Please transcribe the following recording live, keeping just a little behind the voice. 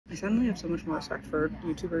I suddenly have so much more respect for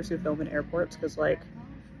YouTubers who film in airports, because, like,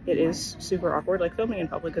 it is super awkward. Like, filming in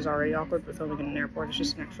public is already awkward, but filming in an airport is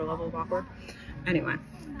just an extra level of awkward. Anyway,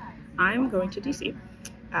 I'm going to DC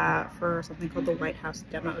for something called the White House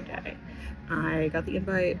Demo Day. I got the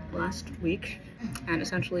invite last week, and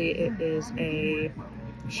essentially it is a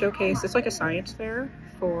showcase. It's like a science fair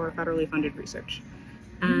for federally funded research.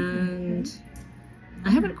 And I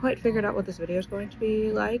haven't quite figured out what this video is going to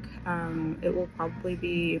be like. It will probably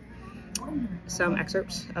be some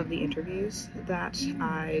excerpts of the interviews that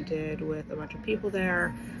I did with a bunch of people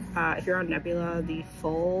there. If you're on Nebula, the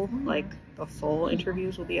full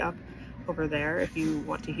interviews will be up over there if you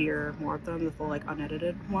want to hear more of them, the full, like,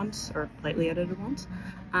 unedited ones, or lightly edited ones.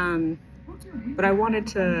 But I wanted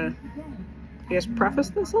to, I guess, preface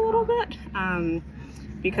this a little bit,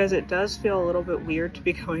 because it does feel a little bit weird to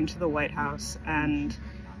be going to the White House and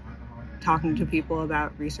talking to people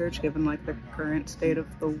about research, given, like, the current state of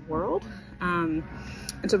the world. And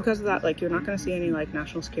so because of that, like, you're not going to see any, like,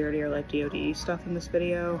 national security or, like, DoD stuff in this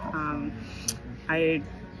video. I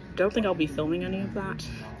don't think I'll be filming any of that,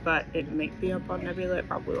 but it may be up on Nebula. It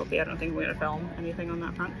probably will be. I don't think we're going to film anything on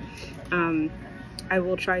that front. I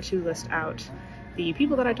will try to list out the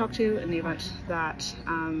people that I talked to in the event that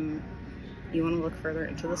you want to look further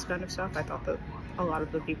into this kind of stuff. I thought that a lot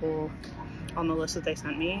of the people on the list that they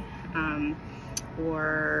sent me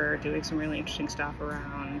were doing some really interesting stuff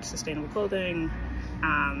around sustainable clothing,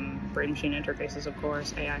 brain-machine interfaces, of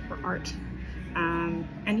course, AI for art. And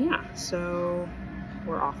yeah, so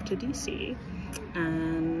we're off to DC,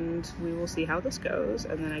 and we will see how this goes,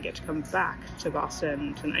 and then I get to come back to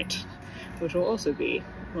Boston tonight, which will also be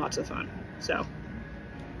lots of fun. So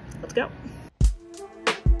let's go.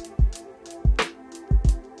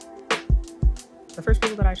 The first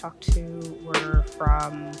people that I talked to were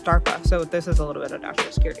from DARPA, so this is a little bit of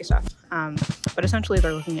national security stuff, but essentially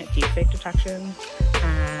they're looking at deepfake detection,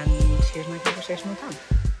 and here's my conversation with them.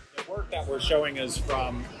 The work that we're showing is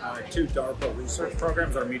from two DARPA research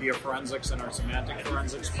programs, our media forensics and our semantic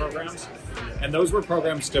forensics programs, and those were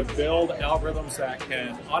programs to build algorithms that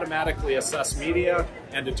can automatically assess media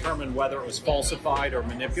and determine whether it was falsified or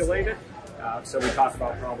manipulated. So we talked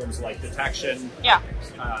about problems like detection,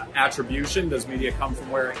 attribution, does media come from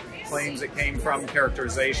where it claims it came from,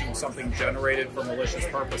 characterization, something generated for malicious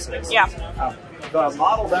purposes. The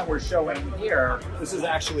model that we're showing here, this is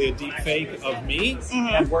actually a deep fake of me,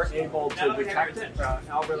 and we're able to detect it.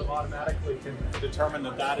 Algorithm automatically can determine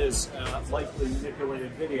that that is likely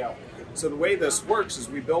manipulated video. So the way this works is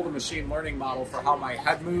we build a machine learning model for how my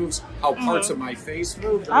head moves, how parts of my face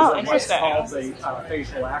move. Those are what's called the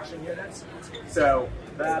facial action units. So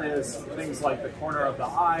that is things like the corner of the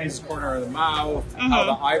eyes, corner of the mouth, how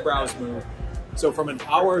the eyebrows move. So from an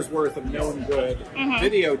hour's worth of known good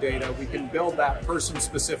video data, we can build that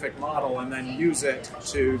person-specific model and then use it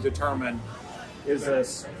to determine, is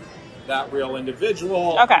this that real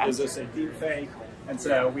individual? Is this a deep fake? And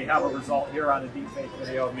so we have a result here on a deepfake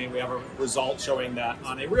video of me. We have a result showing that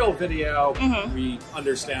on a real video, we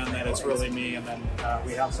understand that it's really me. And then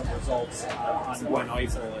we have some results on Gwen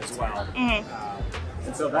Eiffel as well.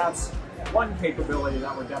 And so that's one capability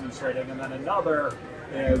that we're demonstrating. And then another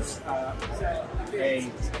is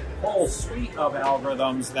a whole suite of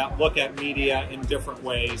algorithms that look at media in different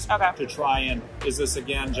ways to try and, is this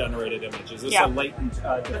again generated image? Is this a latent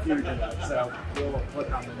diffusion? So we'll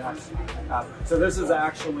click on the next. So this is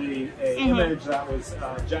actually an image that was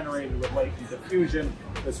generated with latent diffusion.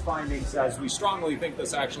 This finding says we strongly think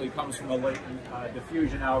this actually comes from a latent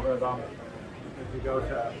diffusion algorithm. If we go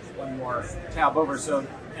to one more tab over, so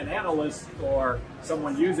an analyst or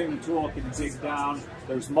someone using the tool can dig down.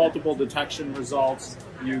 There's multiple detection results.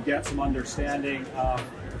 You get some understanding of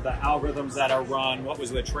the algorithms that are run, what was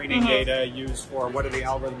the training data used for, what are the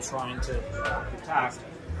algorithms trying to detect.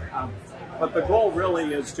 But the goal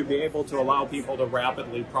really is to be able to allow people to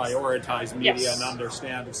rapidly prioritize media and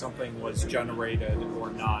understand if something was generated or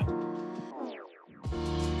not.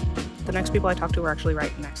 The next people I talked to were actually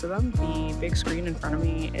right next to them. The big screen in front of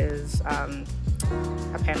me is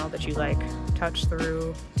a panel that you, like, touch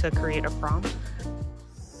through to create a prompt.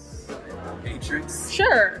 Matrix.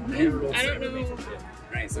 Sure. I don't know.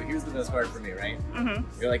 Right, so here's the best part for me, right?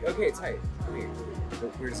 You're like, okay, tight. Wait,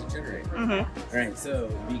 but where does it generate? Right, so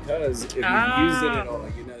because if you've used it at all,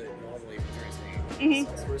 you know that normally it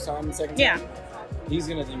generates first time, second time. He's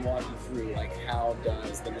gonna then walk you through, like, how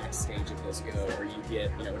does the next stage of this go, where you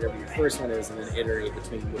get, you know, whatever your first one is, and then iterate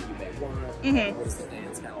between what you may want, what is the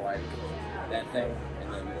dance, kind of like that thing,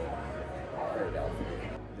 and then third out.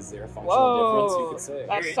 Is there a functional difference you could say?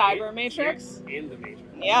 That's Cyber Matrix? And the Matrix.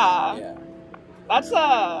 Yeah. That's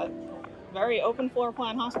very open floor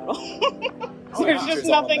plan hospital. Oh, There's just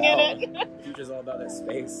nothing in it. Future's all about that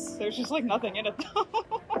space. There's just like nothing in it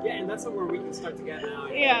though. Yeah, and that's where we can start to get now.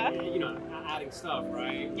 Yeah. You know, adding stuff,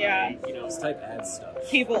 right? Yeah. Like, you know, Just type add stuff.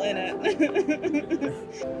 People in it.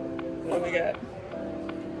 What do we got?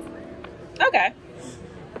 Okay.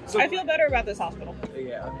 So, I feel better about this hospital.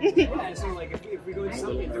 Yeah. yeah, so like if we go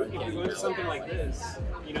into something like this,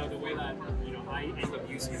 you know, the way that, you know, I end up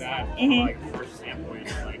using that from like a commercial standpoint,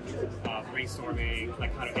 like brainstorming,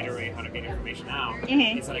 like how to iterate, how to get information out,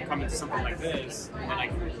 is that I come into something like this and then I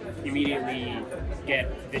can immediately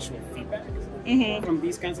get visual feedback from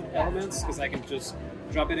these kinds of elements, because I can just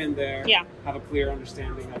drop it in there, have a clear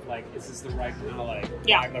understanding of like, is this the right kind of like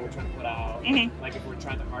vibe that we're trying to put out? Like if we're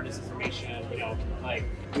trying to harness information, you know, like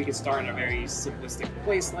we can start in a very simplistic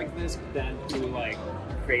place like this, but then do like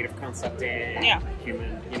creative concepting,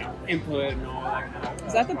 human, you know, input and all that kind of.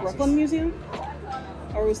 Is that the process. Brooklyn Museum?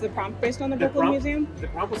 Or was the prompt based on the Brooklyn Museum? The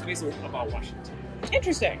prompt was based on about Washington.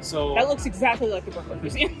 Interesting. So that looks exactly like the Brooklyn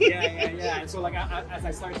Museum. yeah. And so like as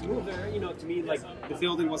I started to move there, you know, to me like the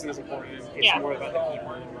building wasn't as important. It's more about the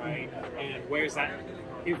people, right? And where's that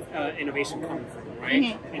innovation coming from,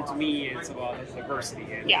 right? And to me, it's about diversity.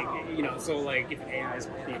 And you know, so like if AI is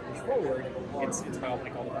being pushed forward, it's about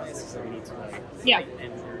like all the biases that we need to like fight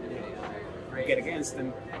and you know, get against.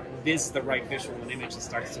 And this is the right visual and image that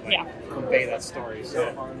starts to like convey that story.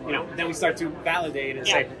 So, you know, then we start to validate and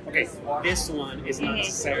say, okay, this one is not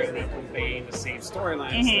necessarily conveying the same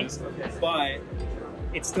storyline as this, but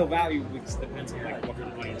it's still valuable because it depends on like what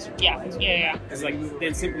kind of audience you're talking to. It's like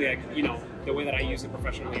then simply like, you know, the way that I use it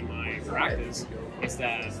professionally in my practice is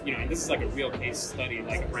that, you know, and this is like a real case study,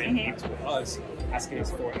 like a brand came to us asking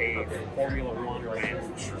us for a Formula One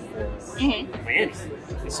lounge for Miami.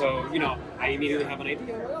 And so, you know, I immediately have an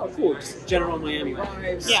idea, like, oh cool, just general Miami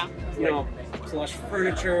vibes, you know, plush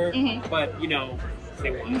furniture, but you know, they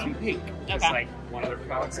want it to be pink. It's like one of their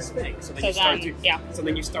products is pink. So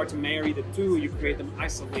then you start to marry the two, you create them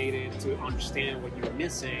isolated to understand what you're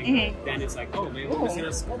missing. Then it's like, oh, maybe we're missing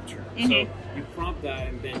a sculpture. So you prompt that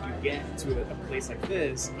and then you get to a place like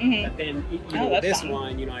this. But then you know, this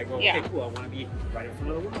one, you know, I go, okay, cool, I want to be right in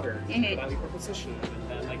front of the water, the value proposition. And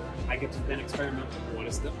then like I get to then experiment what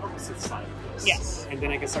is the opposite side of this. Yes. And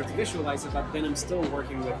then I can start to visualize it, but then I'm still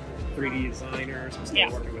working with 3D designers, I'm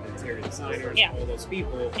still working with interior designers, all those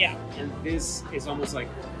people. And this is almost like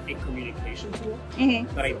a communication tool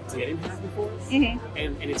that I didn't have before.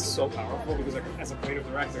 And it's so powerful because like, as a creative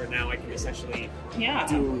director now I can essentially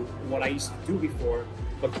do what I used to do before,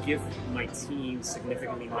 but give my team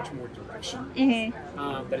significantly much more direction.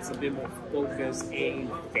 That it's a bit more focused and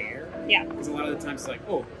fair. Because a lot of the times it's like,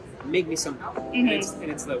 oh, make me something. And it's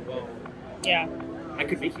the, well, I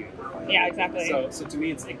could make you. Yeah, exactly. So to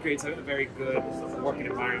me, it creates a very good working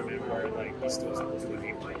environment where like these tools have to do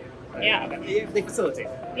it. They facilitate.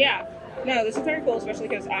 Yeah. No, this is very cool, especially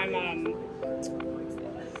because I've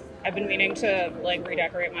been meaning to like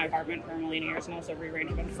redecorate my apartment for a million years and also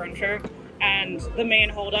rearrange a bunch of furniture. And the main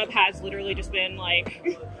holdup has literally just been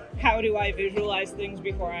like, how do I visualize things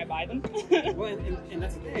before I buy them? Well, and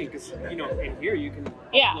that's the thing, because you know, in here you can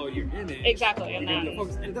upload your image. Exactly, and then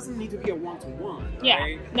and it doesn't need to be a one-to-one. Yeah,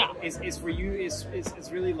 right? no. It's for you. It's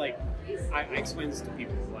really like I explain this to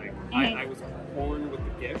people. Like I was born with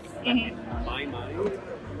the gift that in my mind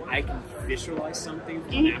I can visualize something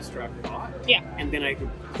from an abstract thought. And then I can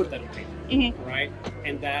put that on paper. Right,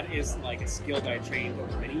 and that is like a skill that I trained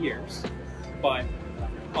over many years. But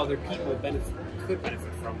other people could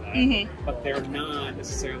benefit from that, but they're not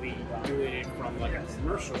necessarily doing it from like a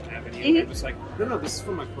commercial avenue. They're just like, no, this is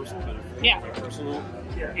for my personal benefit, my personal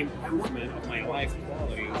improvement of my life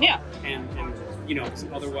quality. And you know,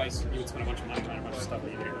 otherwise you would spend a bunch of money on a bunch of stuff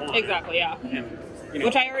that you didn't want. Exactly, And, you know,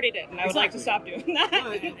 which I already did, and I would like to stop doing that.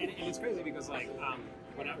 No, and it's crazy because like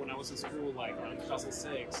when I was in school, like around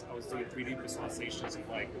 2006, I was doing 3D visualizations of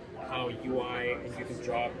like how UI and you can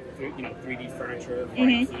draw, 3D furniture for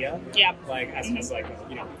IKEA. Like as like a,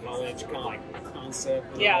 college kind of like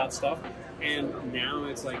concept and all that stuff. And now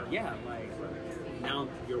it's like now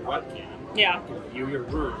your webcam. Can view your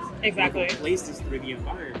room. Exactly. You can place this 3D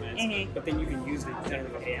environments, but then you can use the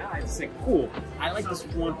generative AI to say, cool, I like this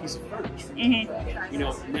one piece of furniture.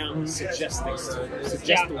 Now suggest things to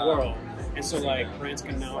suggest the world. And so like brands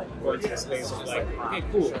can now go into the space of like, okay,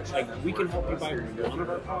 cool, like we can help you buy one of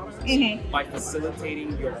our products by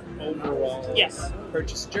facilitating your overall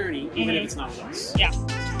purchase journey, even if it's not with us.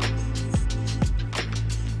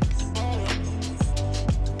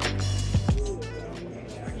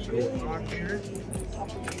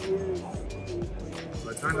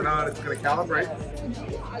 Let's Turn it on, it's going to calibrate. How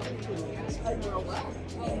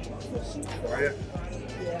are you?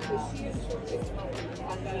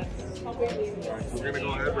 Alright, so we're going to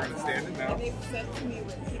go ahead, we're going to stand it now.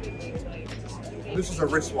 This is a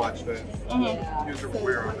wristwatch that user will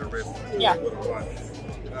wear on their wrist. Yeah.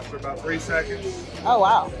 After about 3 seconds, Oh,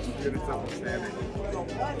 wow. get it up and standing.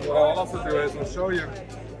 What I'll also do is I'll show you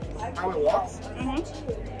how it walks.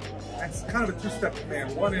 It's kind of a two-step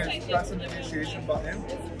command. One is pressing the initiation button,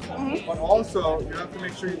 but also you have to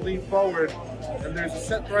make sure you lean forward, and there's a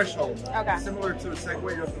set threshold. Okay. Similar to a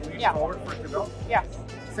Segway, you have to lean forward for it to go. Yeah.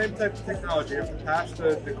 Same type of technology. You have to pass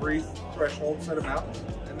the degree threshold, set amount,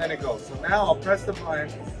 and then it goes. So now I'll press the button,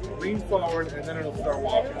 lean forward, and then it'll start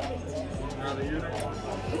walking. Now the unit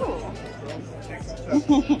take some steps.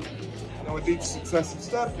 Now with each successive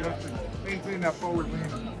step, you have to maintain that forward lean.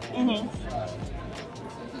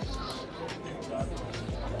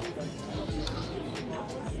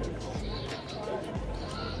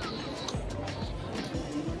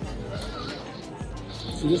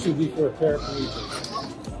 So this would be for a paraplegic.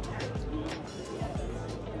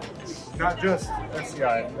 Not just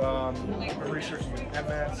SCI. We're researching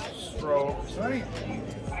MS, stroke, so any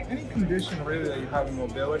condition really that you have a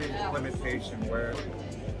mobility limitation where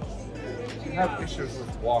you have issues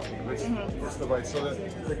with walking with this device. So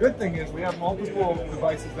the good thing is we have multiple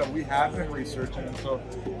devices that we have been researching, and so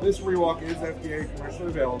this Rewalk is FDA commercially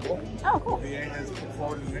available. Oh, cool. The VA has put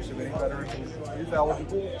forward an initiative. Any veteran who is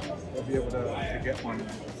eligible will be able to get one.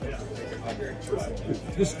 But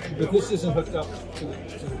this isn't hooked up to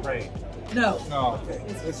the brain. No. No.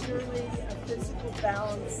 It's really a physical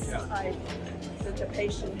balance type that the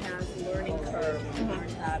patient has a learning curve to learn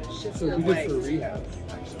how to shift So their it'd be good weight. for rehab.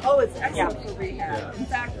 Oh, it's excellent for rehab. In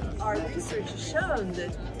fact, our research has shown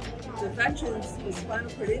that the veterans with spinal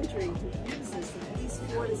cord injury who use this at least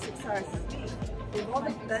 4 to 6 hours a week, they have all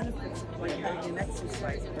the benefits of like having an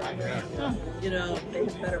exercise program. You know, they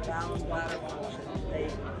have better bowel and bladder function.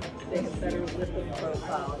 They have better lipid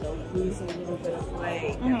profile. They'll lose a little bit of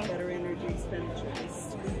weight, have better energy expenditure, they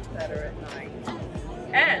sleep better at night.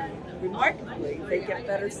 And remarkably, they get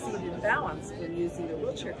better seated balance when using a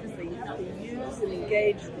wheelchair because they have to use and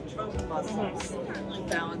engage the trunk muscles to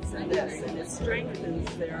balance in this, and it strengthens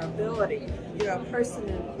their ability. You know, a person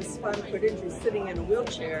with spinal cord injury sitting in a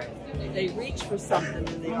wheelchair, they reach for something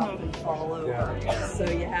and they often fall over. So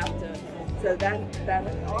you have to. So that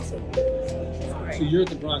also works, which is great. So you're at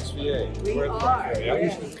the Bronx VA. We are.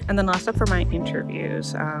 Yes. And then last up for my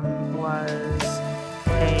interviews was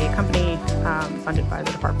a company funded by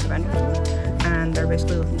the Department of Energy, and they're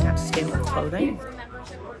basically looking at sustainable clothing. It's a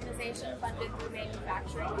membership organization funded through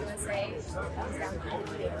Manufacturing USA. Comes down to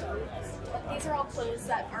but these are all clothes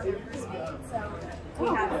that our members made. So we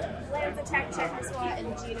have Lanza Tech, Czechoslovakia,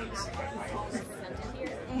 and Gina Macron all represented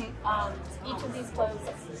here. Each of these clothes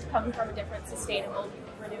come from a different sustainable,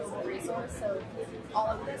 renewable resource. So all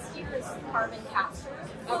of this here is carbon capture.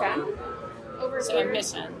 Okay. So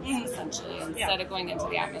emissions, essentially. Instead of going into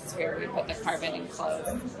the atmosphere, we put the carbon in clothes.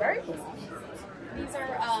 Very cool. These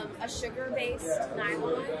are a sugar-based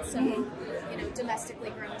nylon, so you know, domestically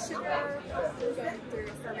grown sugar, going through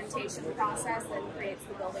a fermentation process that creates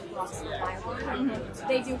the building blocks of the nylon.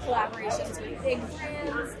 They do collaborations with big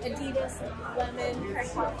brands, Adidas, Lemon, Craig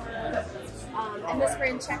Harper, and this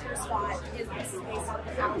brand Checker Spot is based on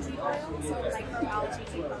algae oil, so microalgae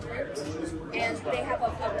decoherent, and they have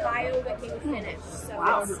a bio-wicking finish, so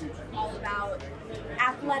it's all about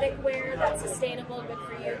athletic wear that's sustainable, good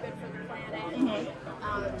for you, good for the planet.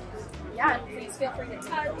 Yeah, please feel free to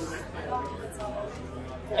touch.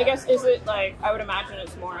 I guess, is it like, I would imagine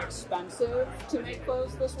it's more expensive to make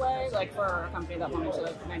clothes this way, like for a company that wanted to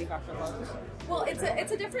like manufacture clothes? Well,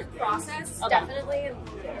 it's a different process, definitely, and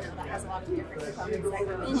you know, that has a lot of different components that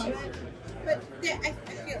go into it. But I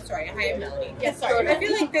feel, sorry, hi, I'm Melanie. Yes, sorry. I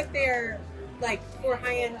feel like that they're like for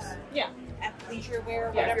high-end athleisure wear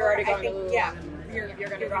or whatever. If you're already going to Lululemon, you're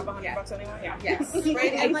going to drop $100 anyway? Yeah. Yes,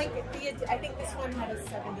 right? And like, I think this one had a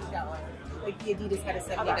 $70, like the Adidas had a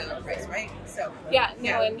 $70 price, right? So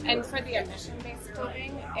And for the emission-based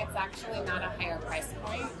clothing, it's actually not a higher price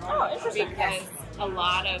point. Oh, interesting. Because a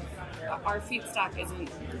lot of our feedstock isn't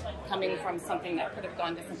coming from something that could have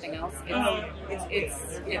gone to something else.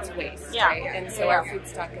 It's waste, right? And so our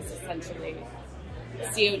feedstock is essentially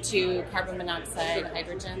CO2, carbon monoxide,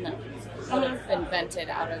 hydrogen that would have been vented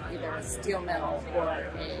out of either a steel mill or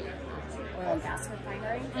a oil and gas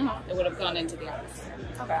refinery. It would have gone into the atmosphere.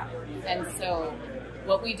 Okay. And so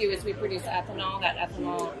what we do is we produce ethanol. That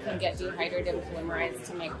ethanol can get dehydrated and polymerized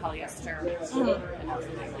to make polyester.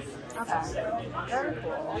 Okay. Very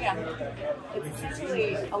cool. Yeah. It's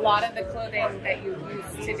essentially a lot of the clothing that you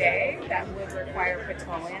use today that would require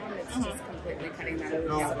petroleum. It's just completely cutting that out of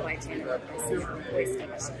the supply chain and replacing it with waste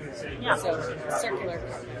emissions. Yeah. So circular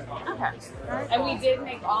carbon. Okay. And we did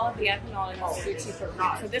make all of the ethanol in Gucci for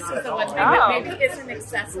free. So this is the one thing that maybe isn't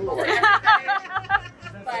accessible to everybody,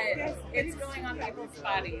 but it's going on people's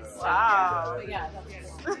bodies. So, wow. But yeah,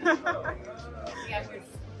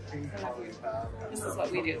 this is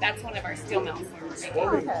what we do. That's one of our steel mills where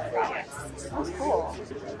we're making products. That's cool.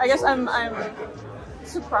 I guess I'm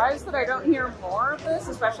surprised that I don't hear more of this,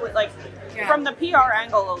 especially like from the PR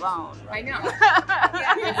angle alone. I know.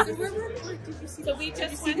 So we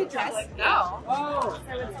just went to public. Oh.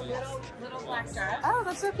 So it's a little black dress. Oh,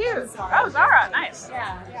 that's so cute. Oh, Zara, nice.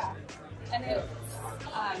 Yeah. And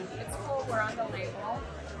it's cool. We're on the label.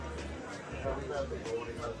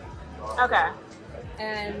 Okay.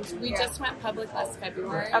 And we just went public last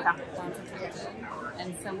February. Okay.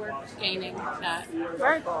 And so we're gaining that.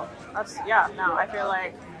 Very cool. That's, no, I feel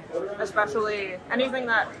like especially anything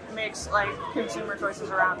that makes like consumer choices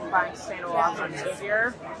around buying sustainable options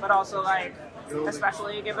easier, but also like,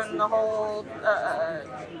 especially given the whole,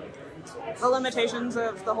 the limitations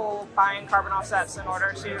of the whole buying carbon offsets in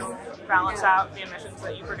order to balance out the emissions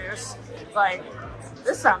that you produce, like,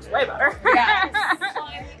 this sounds way better.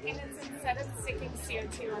 And it's instead of sticking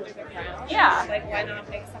CO2 under the ground, like why not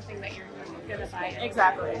make something that you're gonna buy anyway?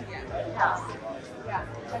 Exactly. And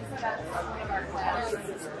so that's one of our plans.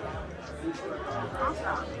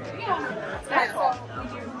 Awesome. So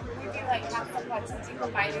we do like have some collections. You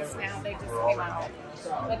can buy these now, they just came out.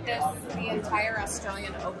 But the entire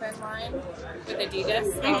Australian Open line with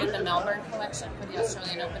Adidas, they did the Melbourne collection for the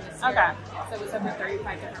Australian Open this year. Okay. So it was over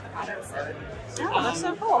 35 different products. Oh, that's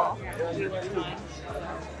so cool. We worked on.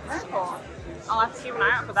 Very cool. I'll have to keep an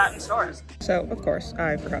eye out for that in stores. So, of course,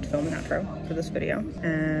 I forgot to film an outro for this video,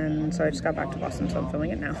 and so I just got back to Boston, so I'm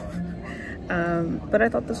filming it now. But I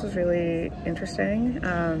thought this was really interesting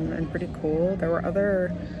and pretty cool. There were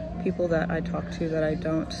other people that I talked to that I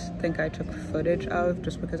don't think I took footage of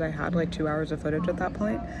just because I had like 2 hours of footage at that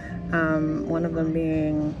point. One of them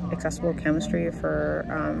being accessible chemistry for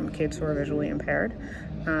kids who are visually impaired.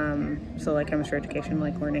 So like chemistry education,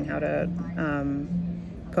 like learning how to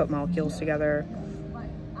put molecules together,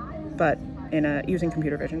 but using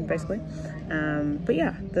computer vision, basically. But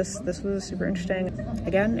yeah, this was super interesting.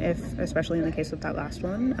 Again, especially in the case of that last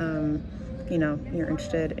one, you know, you're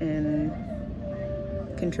interested in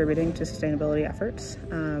contributing to sustainability efforts,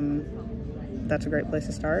 that's a great place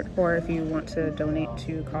to start. Or if you want to donate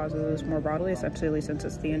to causes more broadly, especially since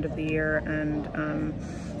it's the end of the year, and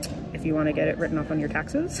if you want to get it written off on your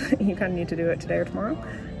taxes, you kind of need to do it today or tomorrow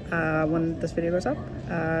when this video goes up.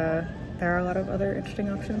 There are a lot of other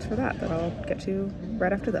interesting options for that I'll get to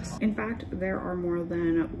right after this. In fact, there are more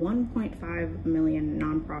than 1.5 million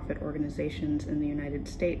nonprofit organizations in the United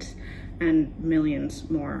States and millions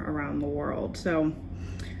more around the world. So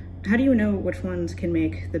how do you know which ones can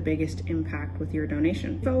make the biggest impact with your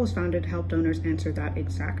donation? DALL-E was founded to help donors answer that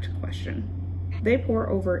exact question. They pore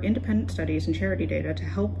over independent studies and charity data to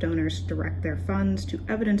help donors direct their funds to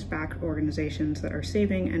evidence-backed organizations that are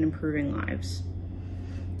saving and improving lives.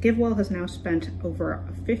 GiveWell has now spent over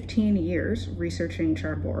 15 years researching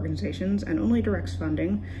charitable organizations and only directs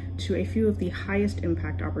funding to a few of the highest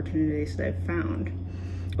impact opportunities they've found.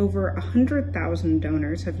 Over 100,000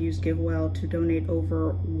 donors have used GiveWell to donate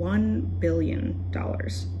over $1 billion.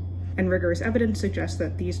 And rigorous evidence suggests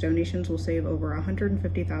that these donations will save over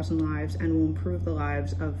 150,000 lives and will improve the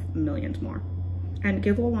lives of millions more. And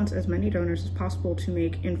GiveWell wants as many donors as possible to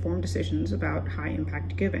make informed decisions about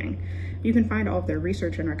high-impact giving. You can find all of their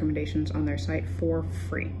research and recommendations on their site for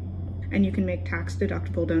free. And you can make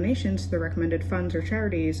tax-deductible donations to the recommended funds or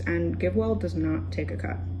charities, and GiveWell does not take a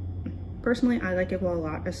cut. Personally, I like GiveWell a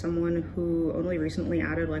lot as someone who only recently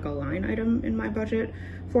added like a line item in my budget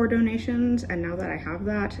for donations, and now that I have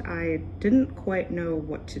that, I didn't quite know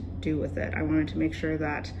what to do with it. I wanted to make sure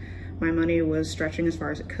that my money was stretching as far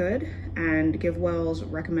as it could, and GiveWell's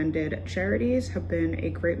recommended charities have been a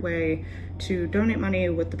great way to donate money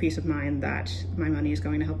with the peace of mind that my money is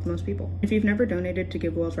going to help the most people. If you've never donated to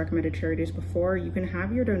GiveWell's recommended charities before, you can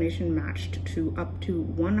have your donation matched to up to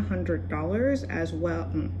 $100 as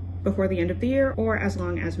well before the end of the year, or as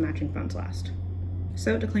long as matching funds last.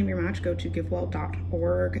 So to claim your match, go to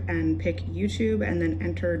givewell.org and pick YouTube and then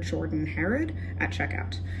enter Jordan Herod at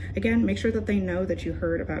checkout. Again, make sure that they know that you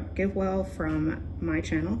heard about GiveWell from my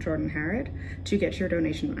channel, Jordan Herod, to get your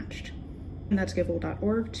donation matched. And that's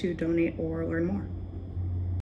givewell.org to donate or learn more.